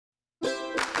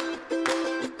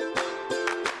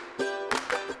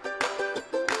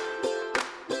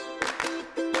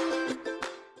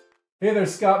Hey there,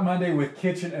 Scott Monday with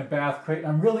Kitchen and Bath Crate.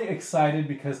 I'm really excited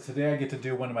because today I get to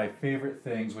do one of my favorite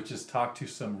things, which is talk to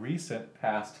some recent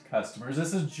past customers.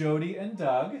 This is Jody and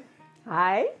Doug.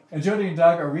 Hi. And Jody and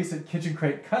Doug are recent Kitchen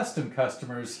Crate custom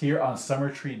customers here on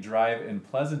Summer Tree Drive in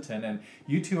Pleasanton. And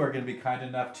you two are going to be kind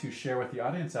enough to share with the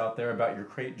audience out there about your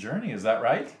crate journey. Is that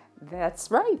right? That's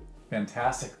right.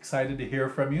 Fantastic. Excited to hear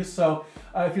from you. So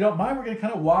if you don't mind, we're going to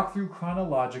kind of walk through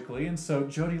chronologically. And so,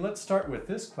 Jody, let's start with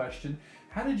this question.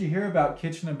 How did you hear about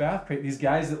Kitchen and Bath Crate? These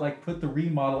guys that like put the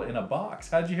remodel in a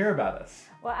box. How did you hear about us?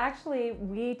 Well, actually,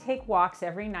 we take walks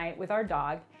every night with our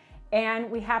dog, and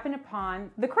we happened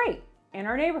upon the crate in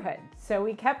our neighborhood. So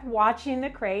we kept watching the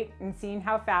crate and seeing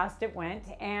how fast it went,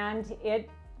 and it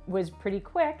was pretty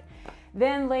quick.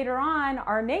 Then later on,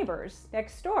 our neighbors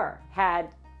next door had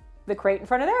the crate in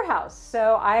front of their house.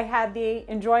 So I had the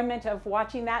enjoyment of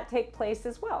watching that take place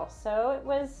as well. So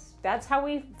that's how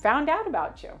we found out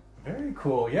about you. Very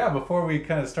cool. Yeah, before we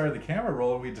kind of started the camera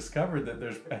roll, we discovered that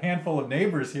there's a handful of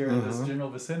neighbors here in this general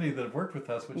vicinity that have worked with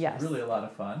us, which is really a lot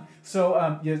of fun.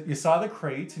 So you saw the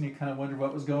crates and you kind of wondered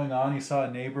what was going on. You saw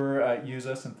a neighbor use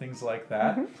us and things like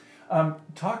that.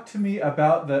 Talk to me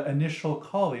about the initial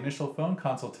call, the initial phone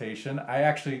consultation. I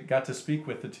actually got to speak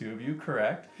with the two of you,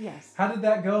 correct? Yes. How did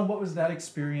that go? And what was that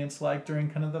experience like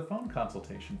during kind of the phone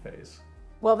consultation phase?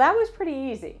 Well, that was pretty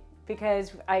easy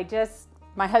because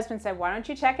my husband said, why don't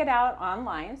you check it out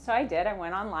online? So I did. I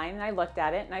went online and I looked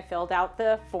at it and I filled out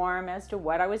the form as to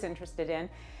what I was interested in.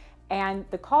 And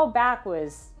the call back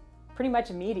was pretty much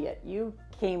immediate. You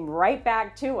came right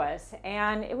back to us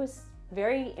and it was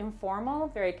very informal,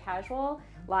 very casual,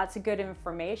 lots of good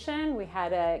information. We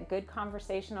had a good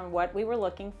conversation on what we were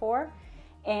looking for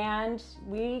and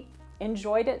we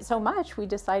enjoyed it so much we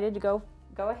decided to go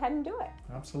ahead and do it.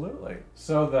 Absolutely.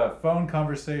 So the phone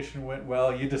conversation went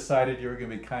well. You decided you were going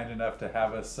to be kind enough to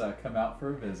have us come out for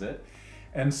a visit.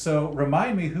 And so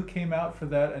remind me, who came out for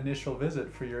that initial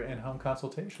visit for your in-home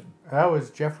consultation? That was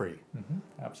Jeffrey.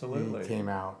 Absolutely. He came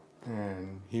out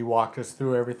and he walked us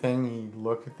through everything. He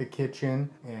looked at the kitchen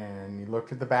and he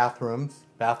looked at the bathrooms.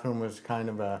 Bathroom was kind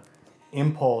of a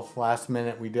impulse last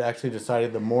minute. We actually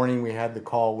decided the morning we had the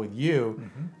call with you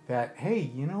that, hey,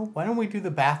 why don't we do the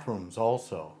bathrooms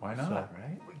also? Why not,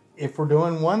 right? If we're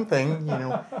doing one thing,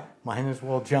 might as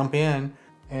well jump in.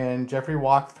 And Jeffrey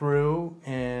walked through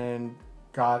and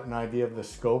got an idea of the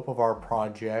scope of our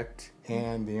project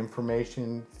and the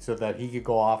information so that he could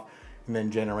go off and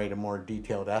then generate a more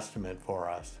detailed estimate for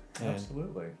us.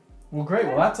 Absolutely. Well, great.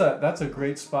 Well, that's a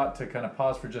great spot to kind of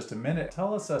pause for just a minute.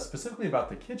 Tell us specifically about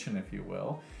the kitchen, if you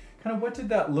will. Kind of what did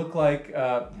that look like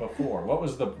before?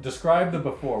 Describe the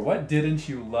before. What didn't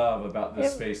you love about the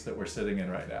space that we're sitting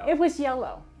in right now? It was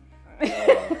yellow.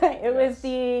 It was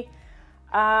the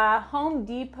Home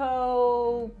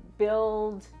Depot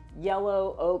build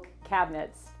yellow oak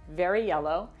cabinets, very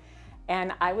yellow.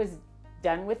 And I was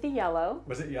done with the yellow.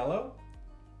 Was it yellow?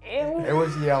 It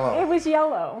was yellow. It was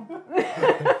yellow.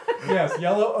 Yes,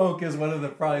 yellow oak is one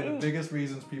of probably the biggest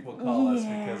reasons people call us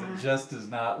because it just is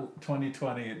not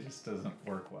 2020. It just doesn't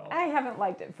work well. I haven't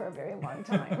liked it for a very long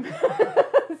time.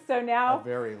 So now, a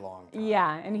very long time.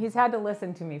 Yeah, and he's had to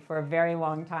listen to me for a very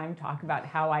long time talk about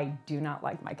how I do not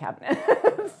like my cabinet.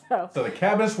 So the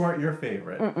cabinets weren't your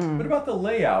favorite. What about the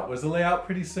layout? Was the layout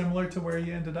pretty similar to where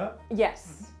you ended up?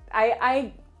 Yes,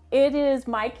 it is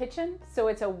my kitchen, so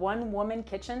it's a one-woman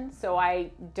kitchen, so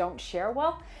I don't share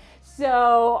well.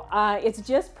 So it's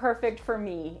just perfect for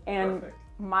me and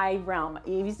my realm,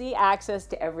 easy access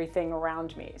to everything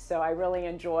around me. So I really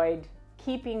enjoyed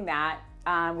keeping that.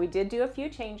 We did do a few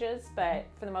changes, but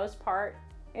for the most part,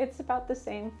 it's about the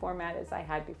same format as I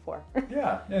had before.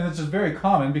 Yeah, and it's just very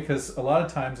common because a lot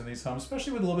of times in these homes,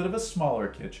 especially with a little bit of a smaller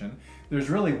kitchen, there's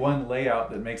really one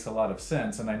layout that makes a lot of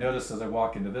sense. And I noticed as I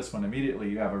walk into this one immediately,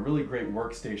 you have a really great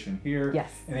workstation here. Yes.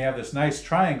 And you have this nice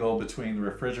triangle between the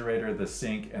refrigerator, the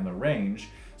sink, and the range.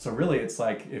 So really, it's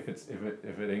like if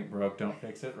it ain't broke, don't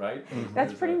fix it, right?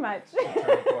 That's pretty much.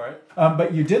 For it.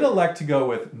 But you did elect to go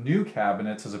with new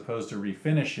cabinets as opposed to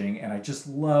refinishing, and I just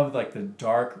love like the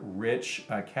dark, rich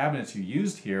cabinets you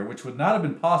used here, which would not have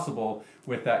been possible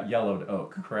with that yellowed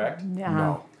oak, correct?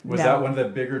 No. Was that one of the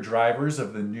bigger drivers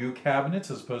of the new cabinets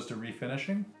as opposed to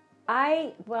refinishing?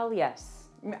 Well, yes.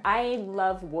 I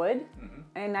love wood,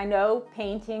 and I know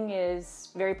painting is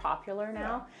very popular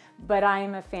now, but I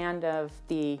am a fan of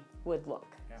the wood look.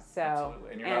 Yeah, so,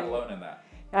 absolutely. And you're not alone in that.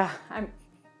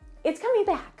 It's coming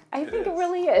back. I think it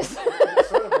really is. It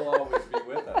sort of will always be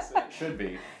with us, and it should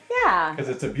be. Yeah. Because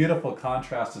it's a beautiful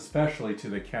contrast, especially to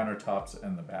the countertops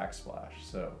and the backsplash.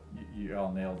 So you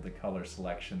all nailed the color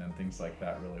selection and things like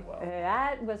that really well.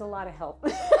 That was a lot of help.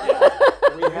 We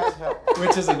had help.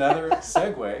 Which is another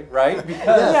segue, right?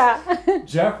 Because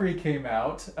Jeffrey came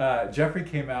out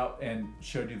and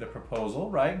showed you the proposal,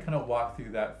 right? And kind of walked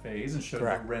through that phase and showed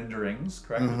you renderings,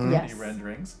 correct? Mm-hmm. The 3D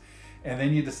renderings. And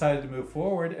then you decided to move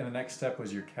forward, and the next step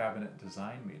was your cabinet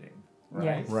design meeting,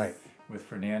 right? Yes. Right. With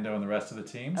Fernando and the rest of the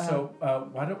team. So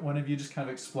why don't one of you just kind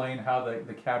of explain how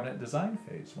the cabinet design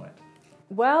phase went?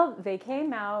 Well, they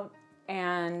came out,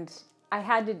 and I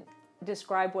had to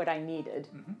describe what I needed,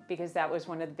 because that was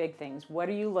one of the big things. What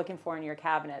are you looking for in your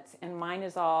cabinets? And mine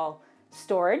is all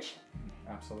storage.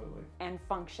 Absolutely. And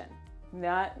function.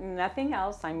 Nothing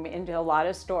else. I'm into a lot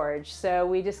of storage. So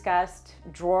we discussed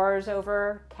drawers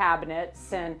over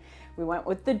cabinets, and we went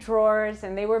with the drawers,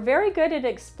 and they were very good at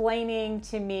explaining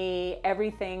to me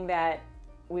everything that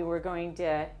we were going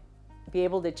to be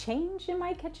able to change in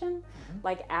my kitchen,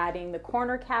 like adding the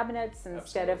corner cabinets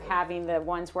instead of having the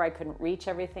ones where I couldn't reach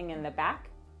everything in the back.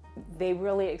 They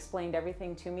really explained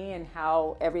everything to me and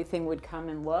how everything would come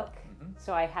and look.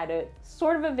 So I had a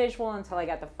sort of a visual until I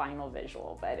got the final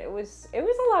visual, but it was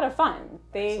a lot of fun.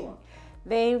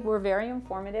 They were very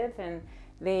informative, and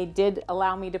they did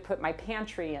allow me to put my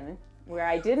pantry in where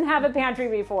I didn't have a pantry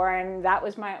before, and that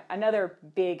was another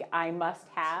big I must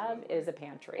have is a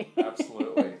pantry.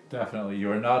 Absolutely. Definitely.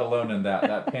 You are not alone in that.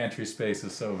 That pantry space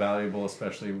is so valuable,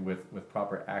 especially with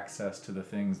proper access to the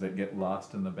things that get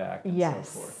lost in the back and so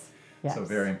forth. Yes. So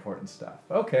very important stuff.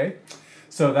 Okay.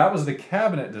 So that was the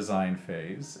cabinet design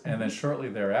phase, and then shortly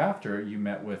thereafter, you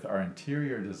met with our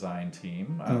interior design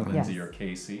team, Lindsay or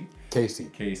Casey.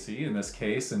 Casey in this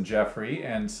case, and Jeffrey.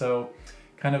 And so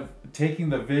kind of taking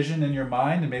the vision in your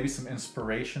mind and maybe some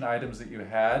inspiration items that you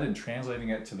had and translating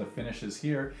it to the finishes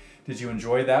here. Did you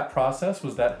enjoy that process?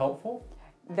 Was that helpful?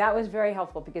 That was very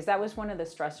helpful, because that was one of the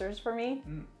stressors for me,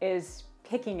 is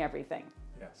picking everything.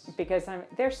 Yes. Because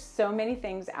there's so many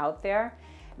things out there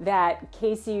that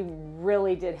Casey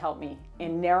really did help me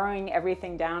in narrowing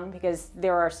everything down, because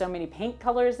there are so many paint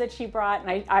colors that she brought,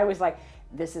 and I was like,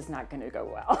 this is not going to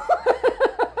go well.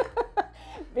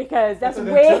 Because that's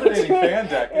an way intimidating too... fan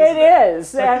deck, It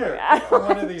is. Like here,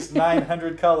 one of these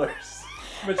 900 colors.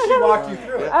 But she walked you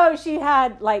through it. Oh, she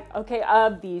had like, okay,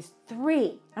 of these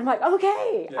 3. I'm like,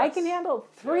 okay, I can handle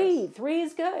 3. 3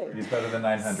 is good. He's better than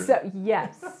 900. So,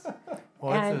 yes.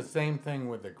 Well, it's the same thing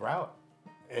with the grout.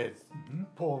 It's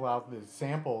pull out the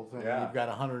samples, and you've got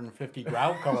 150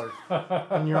 grout colors,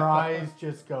 and your eyes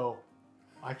just go,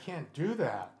 I can't do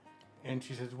that. And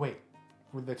she says, wait,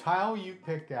 with the tile you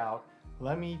picked out,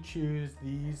 let me choose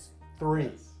these 3.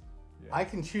 Yes. I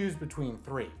can choose between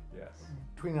 3. Yes.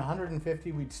 Between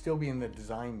 150, we'd still be in the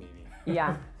design meeting.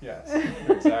 Yeah. Yes,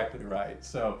 you're exactly right.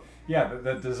 So, yeah,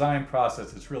 the design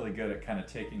process is really good at kind of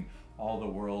taking all the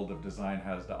world of design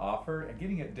has to offer and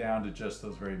getting it down to just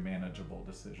those very manageable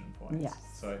decision points. Yes.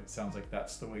 So it sounds like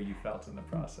that's the way you felt in the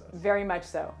process. Very much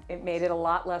so. It made it a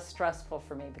lot less stressful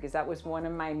for me, because that was one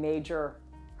of my major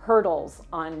hurdles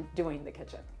on doing the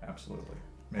kitchen. Absolutely.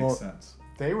 Makes sense.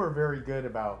 They were very good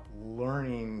about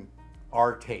learning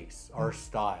our tastes, our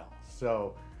style.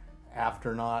 So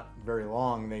after not very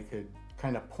long, they could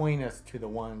kind of point us to the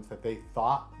ones that they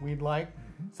thought we'd like.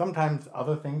 Sometimes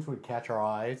other things would catch our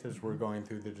eyes as we're going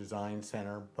through the design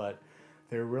center, but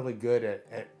they're really good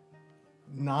at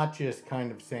not just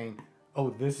kind of saying, oh,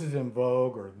 this is in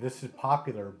vogue or this is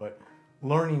popular, but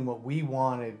learning what we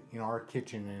wanted in our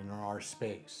kitchen and in our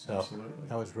space. So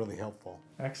that was really helpful.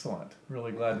 Excellent.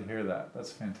 Really glad to hear that.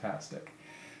 That's fantastic.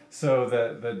 So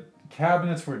the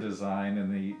cabinets were designed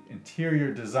and the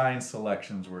interior design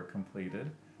selections were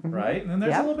completed, right? And then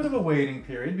there's a little bit of a waiting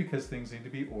period because things need to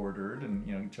be ordered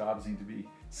and jobs need to be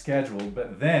scheduled.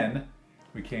 But then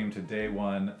we came to day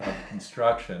one of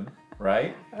construction,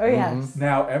 right? Oh, yes.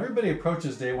 Now, everybody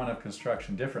approaches day one of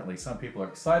construction differently. Some people are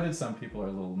excited, some people are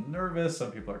a little nervous,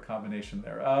 some people are a combination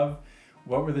thereof.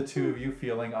 What were the two of you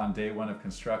feeling on day one of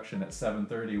construction at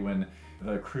 7:30 when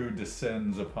the crew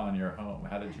descends upon your home?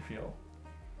 How did you feel?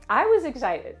 I was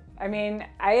excited. I mean,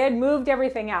 I had moved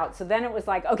everything out, so then it was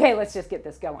like, okay, let's just get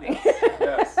this going.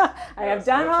 Yes. I have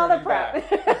done all the prep.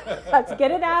 Let's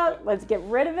get it out. Let's get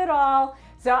rid of it all.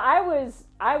 So I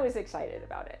was excited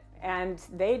about it. And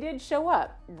they did show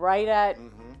up right at,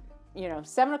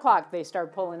 7 o'clock. They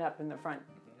started pulling up in the front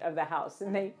of the house,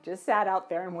 and they just sat out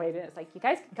there and waited. It's like, you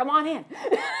guys can come on in.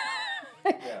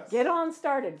 Yes. Get on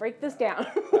started. Break this down.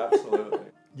 Absolutely.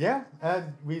 Yeah,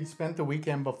 we'd spent the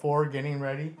weekend before getting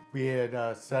ready. We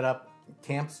had set up,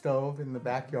 camp stove in the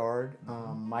backyard,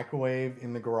 microwave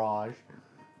in the garage.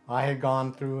 I had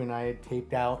gone through and I had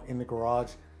taped out in the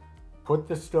garage, put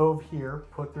the stove here,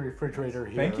 put the refrigerator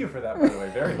here. Thank you for that, by the way.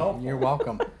 Very helpful. You're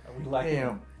welcome. We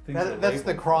like that's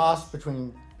the cross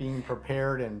between being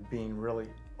prepared and being really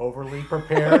overly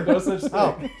prepared. No such thing.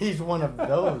 Oh, he's one of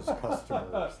those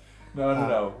customers.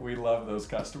 No. We love those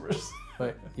customers.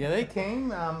 But yeah, they came,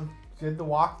 did the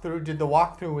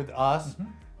walkthrough with us.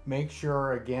 Make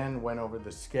sure, again, went over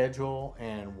the schedule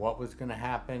and what was going to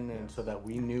happen, and so that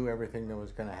we knew everything that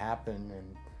was going to happen.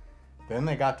 And then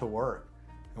they got to work,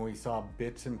 and we saw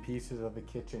bits and pieces of the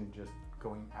kitchen just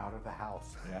going out of the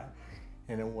house. Yeah.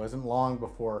 And it wasn't long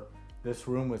before this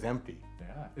room was empty.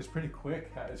 Yeah, it's pretty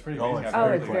quick. It's pretty amazing.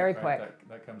 It's very quick.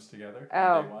 That comes together.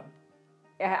 Oh. Day one.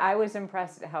 I was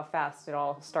impressed at how fast it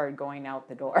all started going out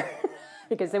the door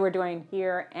because they were doing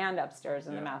here and upstairs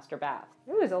in the master bath.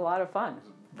 It was a lot of fun.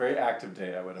 Very active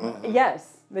day, I would imagine.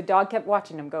 Yes, the dog kept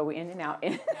watching them go in and out,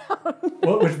 in and out.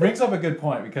 Well, which brings up a good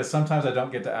point, because sometimes I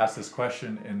don't get to ask this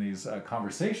question in these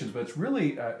conversations, but it's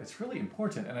really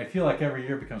important, and I feel like every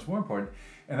year becomes more important,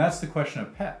 and that's the question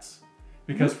of pets.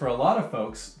 Because for a lot of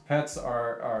folks, pets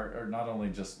are not only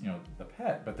just the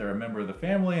pet, but they're a member of the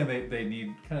family, and they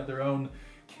need kind of their own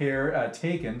care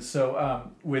taken. So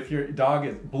with your dog,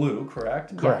 is Blue,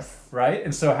 correct? Correct. Right?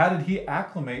 And so how did he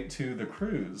acclimate to the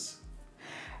cruise?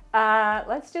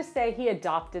 Let's just say he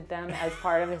adopted them as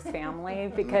part of his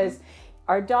family, because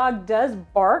our dog does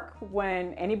bark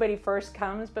when anybody first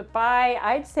comes, but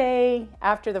I'd say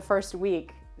after the first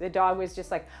week, the dog was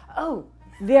just like, oh,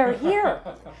 they're here.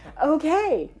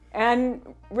 Okay. And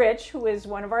Rich, who is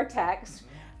one of our techs,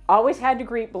 always had to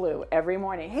greet Blue every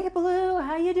morning. Hey, Blue,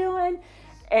 how you doing?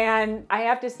 And I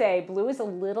have to say, Blue was a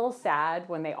little sad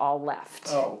when they all left.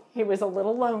 Oh. He was a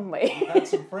little lonely. He had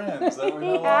some friends that were no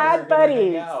He longer had gonna hang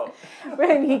buddies. out.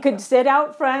 When he could sit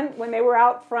out front, when they were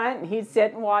out front, and he'd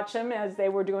sit and watch them as they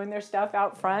were doing their stuff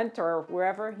out front or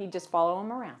wherever. He'd just follow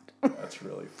them around. That's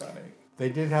really funny. They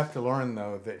did have to learn,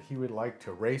 though, that he would like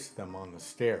to race them on the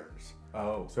stairs.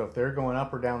 Oh. So if they're going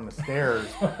up or down the stairs,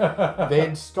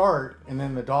 they'd start, and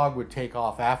then the dog would take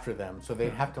off after them. So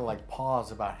they'd have to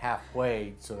pause about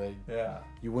halfway, so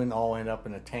you wouldn't all end up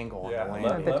in a tangle on the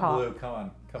landing. Let Blue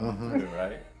come through,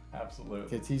 right? Absolutely.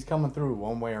 Because he's coming through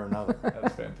one way or another.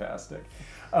 That's fantastic.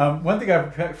 One thing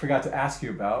I forgot to ask you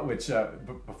about, which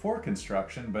before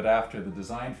construction, but after the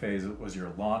design phase, it was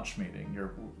your launch meeting.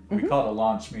 We call it a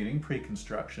launch meeting,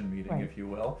 pre-construction meeting, if you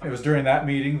will. It was during that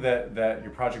meeting that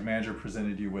your project manager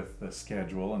presented you with the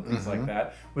schedule and things like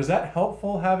that. Was that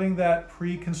helpful, having that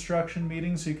pre-construction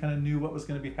meeting, so you kind of knew what was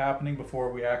going to be happening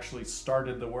before we actually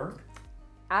started the work?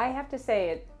 I have to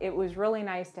say it was really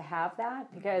nice to have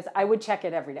that, because I would check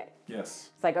it every day. Yes.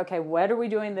 It's like, okay, what are we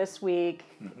doing this week?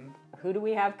 Who do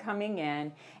we have coming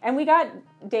in? And we got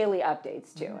daily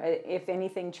updates too, if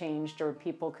anything changed or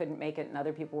people couldn't make it and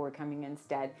other people were coming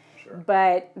instead. Sure.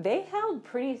 But they held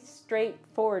pretty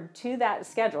straightforward to that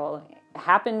schedule. It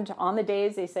happened on the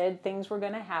days they said things were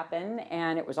going to happen,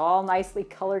 and it was all nicely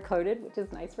color-coded, which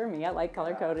is nice for me. I like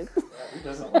color-coded. Yeah, who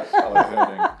doesn't like color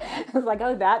coding? It was like,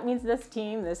 oh, that means this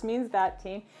team, this means that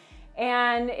team.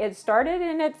 And it started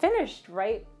and it finished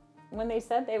right when they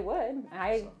said they would.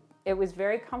 It was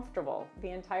very comfortable.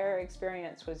 The entire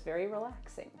experience was very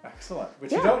relaxing. Excellent.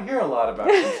 Which you don't hear a lot about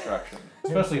construction,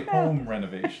 especially home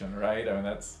renovation, right? I mean,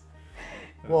 that's...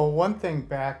 Well, one thing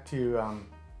back to,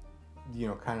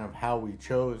 kind of how we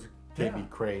chose KB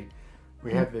Crate.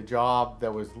 We had the job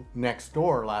that was next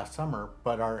door last summer,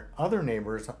 but our other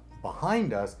neighbors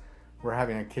behind us were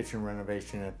having a kitchen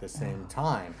renovation at the same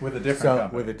time. With a different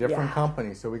company. With a different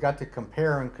company. So we got to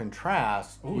compare and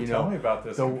contrast. Ooh, tell me about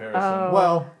this comparison.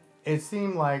 Well, it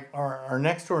seemed like our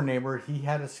next door neighbor, he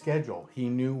had a schedule. He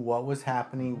knew what was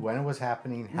happening, when it was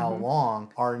happening, how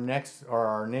long. Our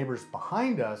neighbors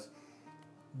behind us,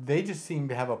 they just seemed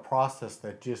to have a process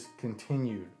that just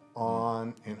continued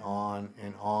on and on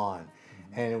and on.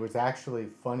 And it was actually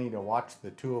funny to watch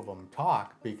the two of them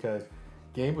talk, because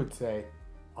Gabe would say,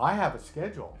 I have a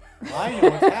schedule. I know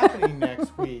what's happening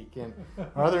next week. And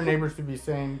our other neighbors would be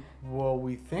saying, well,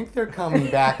 we think they're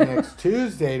coming back next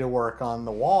Tuesday to work on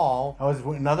the wall. That was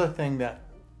another thing that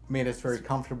made us very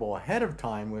comfortable ahead of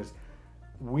time, was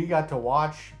we got to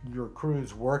watch your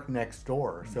crews work next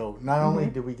door. So not only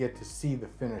did we get to see the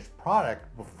finished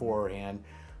product beforehand,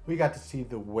 we got to see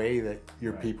the way that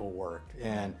your people worked.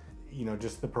 And,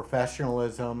 just the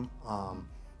professionalism.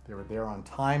 They were there on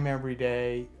time every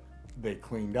day. They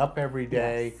cleaned up every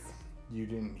day. Yes. You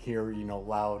didn't hear,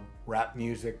 loud rap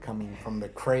music coming from the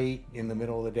crate in the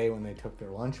middle of the day when they took their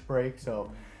lunch break.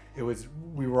 So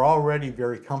we were already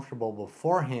very comfortable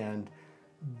beforehand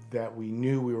that we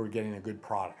knew we were getting a good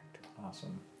product.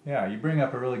 Awesome. Yeah, you bring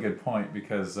up a really good point,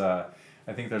 because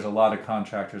I think there's a lot of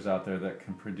contractors out there that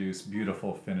can produce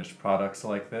beautiful finished products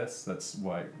like this. That's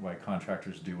why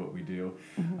contractors do what we do.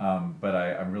 But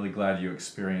I'm really glad you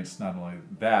experienced not only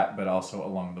that, but also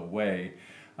along the way,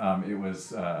 it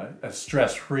was as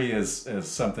stress-free as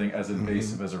something as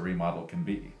invasive as a remodel can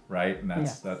be, right? And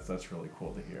that's really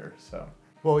cool to hear. So,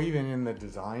 well, even in the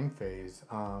design phase,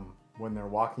 when they're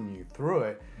walking you through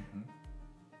it,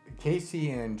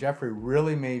 Casey and Jeffrey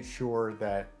really made sure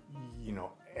that, you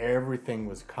know, everything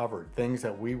was covered, things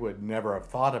that we would never have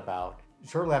thought about.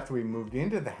 Shortly after we moved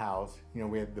into the house, you know,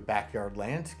 we had the backyard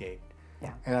landscaped.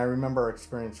 Yeah. And I remember our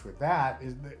experience with that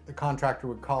is the contractor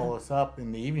would call us up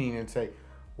in the evening and say,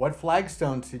 "What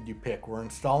flagstones did you pick? We're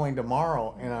installing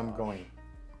tomorrow." And I'm going,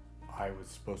 I was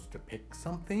supposed to pick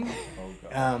something?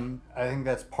 I think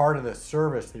that's part of the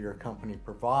service that your company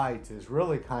provides, is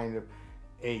really kind of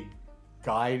a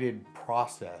guided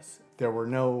process. There were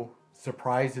no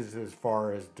surprises as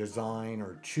far as design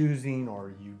or choosing,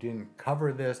 or you didn't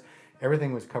cover this.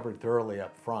 Everything was covered thoroughly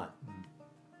up front.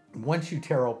 Once you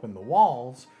tear open the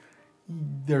walls,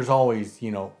 there's always, you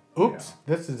know, oops,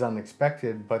 this is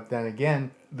unexpected. But then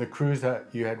again, the crews that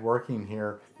you had working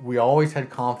here, we always had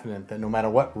confidence that no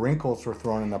matter what wrinkles were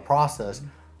thrown in the process,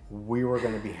 we were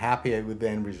going to be happy with the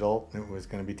end result, and it was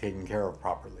going to be taken care of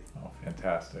properly. Oh,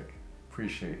 fantastic.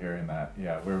 Appreciate hearing that.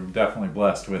 Yeah, we're definitely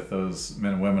blessed with those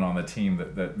men and women on the team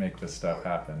that make this stuff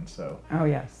happen. So, oh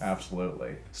yes,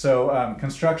 absolutely. So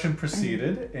construction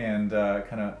proceeded and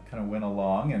kind of went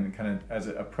along, and kind of as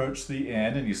it approached the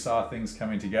end and you saw things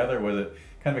coming together, was it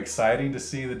kind of exciting to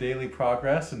see the daily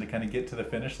progress and to kind of get to the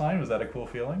finish line? Was that a cool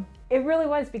feeling? It really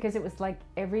was, because it was like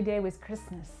every day was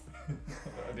Christmas.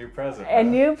 A new present. A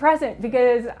new present,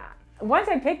 because once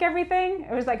I pick everything,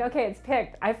 it was like, okay, it's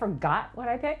picked. I forgot what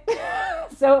I picked.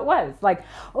 So it was like,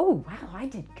 oh, wow, I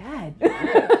did good.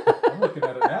 Yeah, I'm looking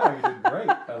at it now. You did great.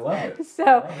 I love it.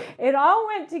 So it all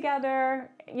went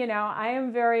together. You know, I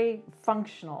am very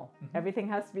functional. Everything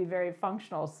has to be very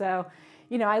functional. So,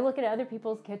 you know, I look at other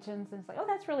people's kitchens and it's like, oh,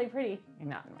 that's really pretty.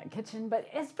 Not in my kitchen, but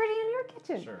it's pretty in your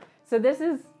kitchen. Sure. So this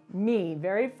is me,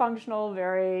 very functional,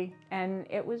 and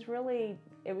it was really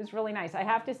nice. I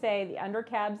have to say, the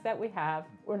undercabs that we have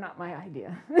were not my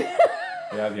idea.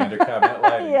 Yeah, the under cabinet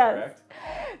lighting, correct?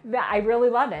 I really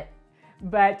love it.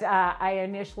 But I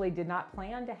initially did not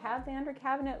plan to have the under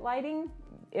cabinet lighting.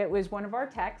 It was one of our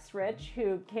techs, Rich,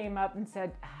 who came up and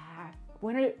said,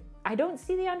 I don't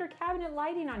see the under cabinet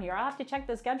lighting on here. I'll have to check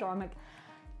the schedule. I'm like,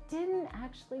 didn't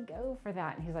actually go for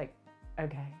that. And he's like,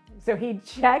 okay. So he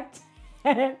checked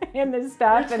in the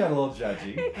stuff. Rich got a little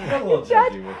judgy. Got a little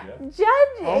judgy with you.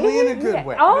 Judgy. Only in a good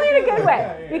way. Only in a good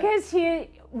way. Because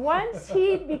once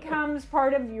he becomes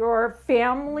part of your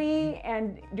family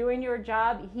and doing your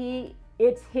job,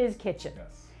 it's his kitchen.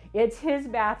 Yes. It's his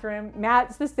bathroom.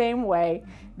 Matt's the same way.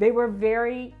 They were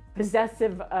very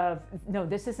possessive of, no,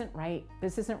 this isn't right.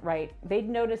 This isn't right. They'd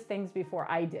notice things before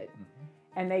I did,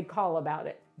 and they'd call about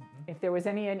it. If there was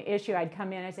an issue, I'd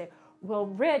come in and I'd say, well,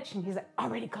 Rich, and he's like,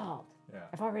 already called. Yeah.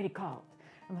 I've already called.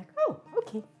 I'm like, oh,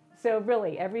 okay. So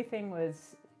really, everything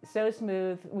was so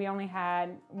smooth. We only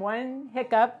had one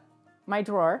hiccup, my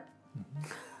drawer.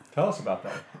 Tell us about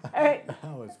that.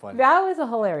 That was funny. That was a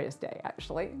hilarious day,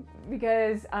 actually,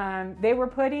 because they were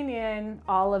putting in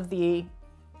all of the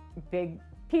big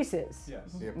pieces.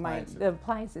 Yes. The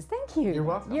appliances. Thank you. You're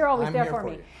welcome. You're always I'm there here for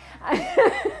for me.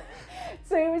 you.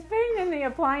 So he was putting in the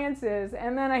appliances,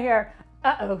 and then I hear,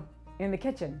 uh-oh, in the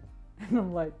kitchen. And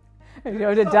I'm like, I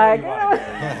go to diagnose.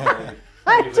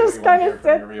 I just kind of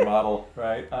sit remodel,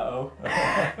 right? Uh-oh.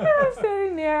 I'm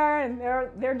sitting there, and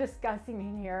they're discussing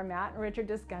in here. Matt and Rich are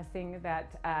discussing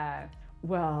that,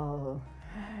 well,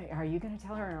 are you going to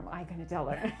tell her, or am I going to tell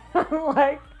her? I'm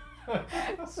like,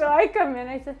 so I come in,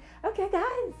 I said, okay,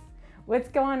 guys, what's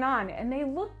going on? And they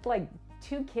looked like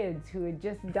two kids who had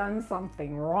just done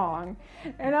something wrong.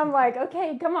 And I'm like,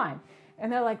 okay, come on.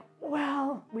 And they're like,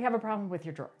 well, we have a problem with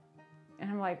your drawer. And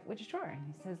I'm like, which drawer?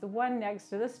 And he says, the one next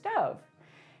to the stove.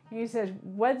 And he says,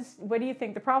 what do you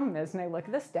think the problem is? And I look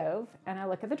at the stove and I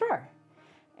look at the drawer.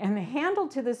 And the handle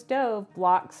to the stove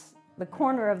blocks the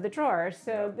corner of the drawer,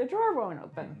 so the drawer won't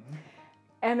open.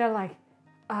 And they're like,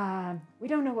 we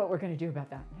don't know what we're going to do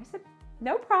about that. And I said,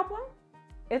 no problem.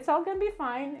 It's all going to be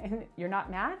fine. And you're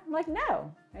not mad? I'm like,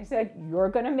 no. I said, you're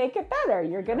going to make it better.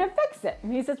 You're going to fix it.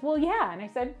 And he says, well, yeah. And I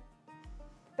said,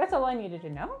 that's all I needed to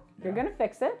know. You're going to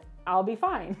fix it. I'll be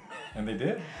fine. And they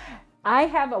did. I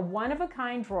have a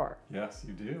one-of-a-kind drawer. Yes,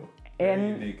 you do. Very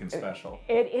unique and special.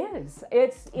 It is.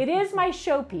 It is my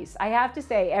showpiece. I have to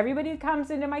say, everybody who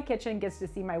comes into my kitchen gets to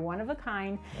see my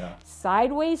one-of-a-kind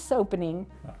sideways opening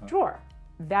drawer.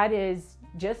 That is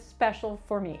just special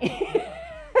for me.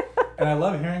 And I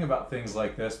love hearing about things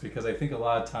like this because I think a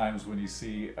lot of times when you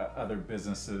see other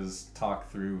businesses talk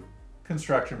through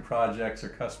construction projects or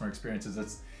customer experiences,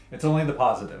 it's only the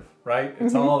positive, right?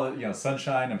 It's all,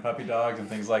 sunshine and puppy dogs and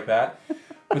things like that.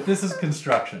 But this is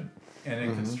construction. And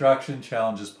in construction,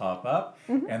 challenges pop up.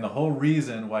 And the whole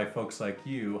reason why folks like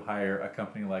you hire a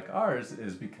company like ours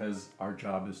is because our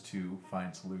job is to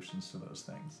find solutions to those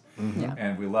things. Yeah.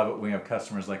 And we love it when we have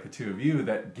customers like the two of you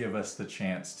that give us the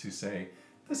chance to say,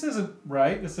 this isn't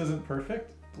right, this isn't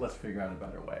perfect, let's figure out a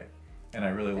better way. And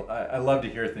I love to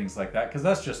hear things like that because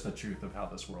that's just the truth of how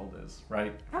this world is,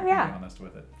 right? Oh, yeah. Be honest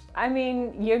with it. I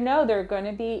mean, there are going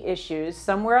to be issues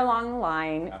somewhere along the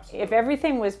line. Absolutely. If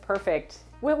everything was perfect,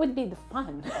 what would be the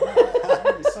fun? It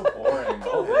would be so boring.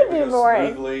 All day would be we go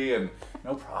boring. smoothly and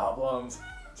no problems.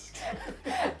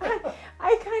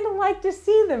 I kind of like to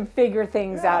see them figure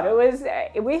things out.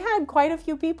 We had quite a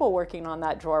few people working on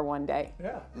that drawer one day.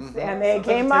 Yeah. And they Sometimes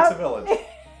came it takes up. a village.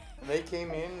 They came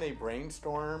in, they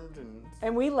brainstormed,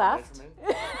 And we left.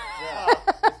 measurement. Yeah.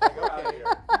 It's like, okay, You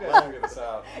guys figure this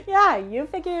out. Yeah, you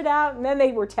figure it out. And then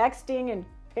they were texting and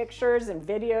pictures and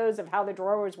videos of how the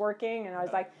drawer was working. And I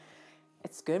was like,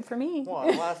 it's good for me. Well,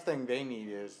 the last thing they need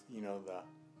is, the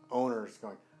owners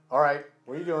going, all right,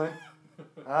 what are you doing?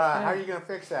 How are you going to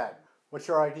fix that? What's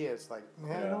your idea? It's like,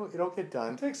 it'll get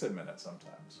done. It takes a minute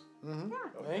sometimes. And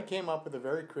they came up with a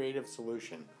very creative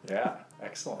solution. Yeah,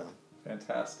 excellent.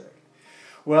 Fantastic.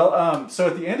 Well, so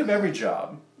at the end of every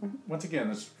job, once again,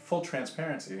 there's full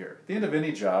transparency here. At the end of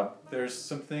any job, there's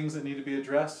some things that need to be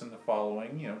addressed in the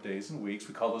following, days and weeks.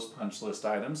 We call those punch list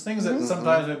items. Things that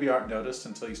sometimes maybe aren't noticed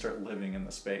until you start living in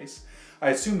the space. I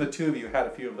assume the two of you had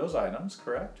a few of those items,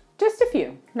 correct? Just a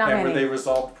few, not and many. were they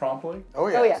resolved promptly? Oh,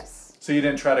 yes. Oh, yes. So you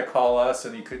didn't try to call us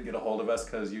and you couldn't get a hold of us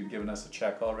because you'd given us a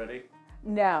check already?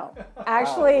 No.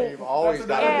 Actually, We've always That's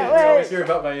got another it. thing we always hear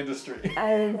about my industry.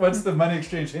 I- Once the money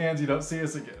exchange hands, you don't see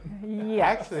us again. yeah.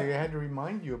 Actually, I had to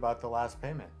remind you about the last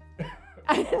payment.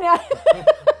 Note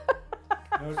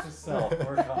to self,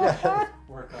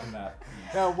 work on that.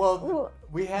 Yeah, well,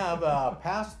 we have a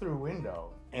pass-through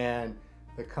window, and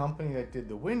the company that did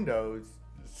the windows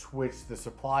switched the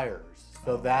suppliers.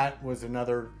 So that was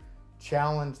another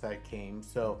challenge that came.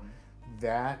 So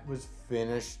that was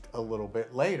finished a little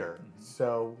bit later.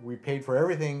 So we paid for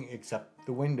everything except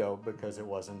the window because it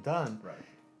wasn't done. Right.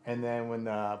 And then when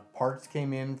the parts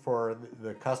came in for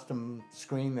the custom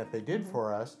screen that they did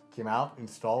for us, came out,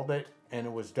 installed it, and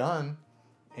it was done,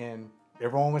 and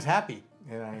everyone was happy.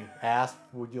 And I asked,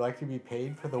 would you like to be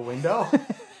paid for the window?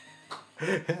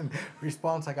 And the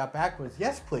response I got back was,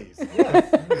 yes, please.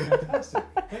 Yes, fantastic.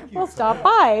 Thank you. We'll stop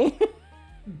by.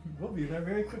 We'll be there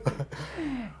very quickly.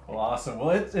 Well, awesome.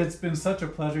 Well, it's been such a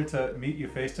pleasure to meet you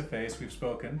face to face. We've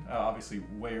spoken, obviously,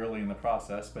 way early in the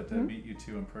process, but to meet you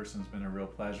two in person has been a real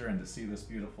pleasure, and to see this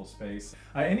beautiful space.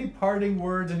 Any parting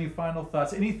words, any final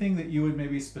thoughts, anything that you would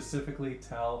maybe specifically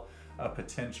tell a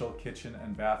potential kitchen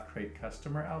and bath crate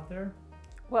customer out there?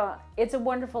 Well, it's a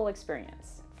wonderful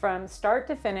experience. From start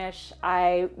to finish,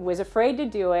 I was afraid to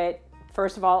do it.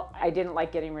 First of all, I didn't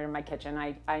like getting rid of my kitchen.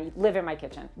 I live in my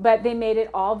kitchen. But they made it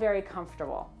all very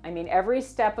comfortable. I mean, every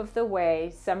step of the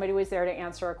way, somebody was there to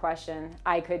answer a question.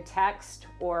 I could text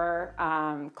or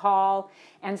call,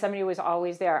 and somebody was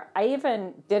always there. I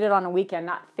even did it on a weekend,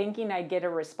 not thinking I'd get a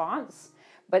response,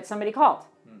 but somebody called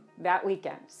that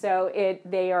weekend. So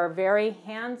they are very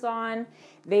hands-on.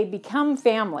 They become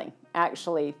family,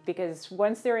 actually, because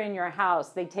once they're in your house,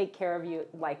 they take care of you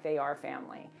like they are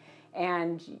family.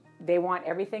 And they want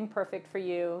everything perfect for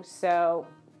you. So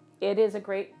it's a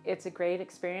great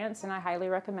experience, and I highly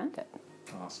recommend it.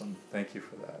 Awesome. Thank you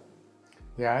for that.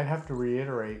 Yeah, I'd have to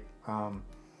reiterate,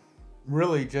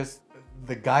 really just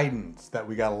the guidance that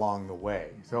we got along the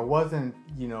way. So it wasn't,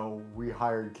 we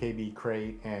hired KB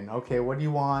Crate and, okay, what do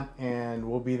you want? And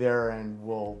we'll be there and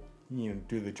we'll,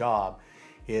 do the job.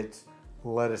 It's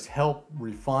let us help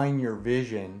refine your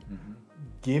vision,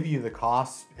 give you the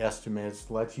cost estimates,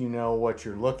 let you know what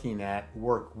you're looking at,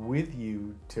 work with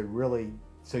you to really,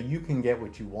 so you can get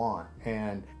what you want.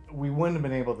 And we wouldn't have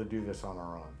been able to do this on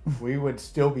our own. We would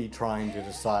still be trying to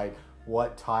decide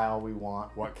what tile we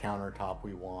want, what countertop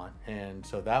we want. And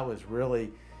so that was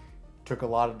really, took a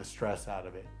lot of the stress out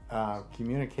of it.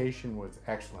 Communication was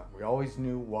excellent. We always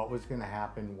knew what was going to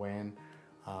happen when.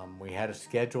 We had a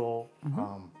schedule.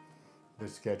 The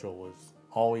schedule was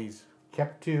always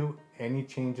kept to. Any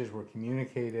changes were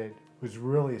communicated. It was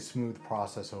really a smooth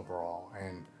process overall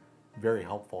and very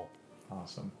helpful.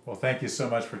 Awesome. Well, thank you so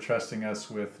much for trusting us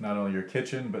with not only your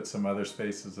kitchen, but some other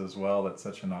spaces as well. That's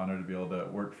such an honor to be able to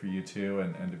work for you too,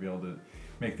 and to be able to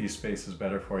make these spaces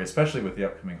better for you, especially with the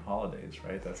upcoming holidays,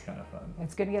 right? That's kind of fun.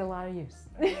 It's going to get a lot of use.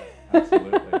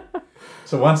 Absolutely.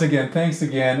 So once again, thanks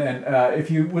again. And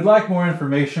if you would like more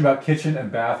information about Kitchen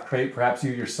and Bath Crate, perhaps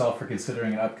you yourself are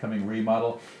considering an upcoming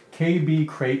remodel,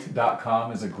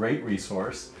 kbcrate.com is a great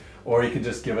resource. Or you can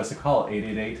just give us a call,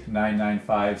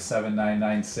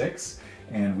 888-995-7996,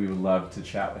 and we would love to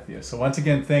chat with you. So once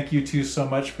again, thank you two so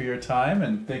much for your time,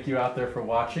 and thank you out there for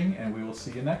watching, and we will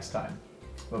see you next time.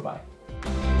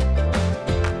 Bye-bye.